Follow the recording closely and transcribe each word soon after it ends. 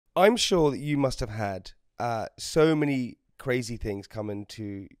I'm sure that you must have had so many crazy things come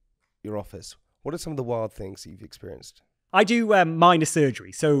into your office. What are some of the wild things that you've experienced? I do minor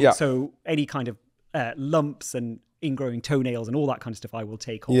surgery. Yeah. So any kind of lumps and ingrowing toenails and all that kind of stuff I will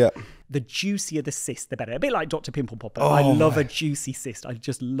take off. Yeah. The juicier the cyst, the better. A bit like Dr. Pimple Popper. I love a juicy cyst. I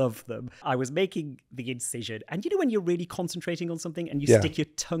just love them. I was making the incision, and you know when you're really concentrating on something and you stick your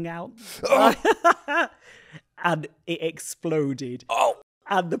tongue out? And it exploded. Oh.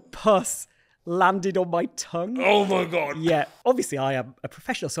 And the pus landed on my tongue. Oh my God. Yeah. Obviously, I am a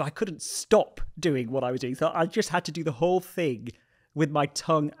professional, so I couldn't stop doing what I was doing. So I just had to do the whole thing with my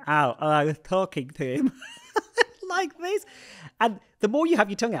tongue out. And I was talking to him like this. And the more you have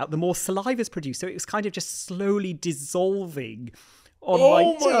your tongue out, the more saliva is produced. So it was kind of just slowly dissolving on my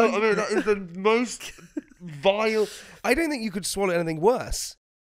tongue. God. I mean, that is the most vile. I don't think you could swallow anything worse.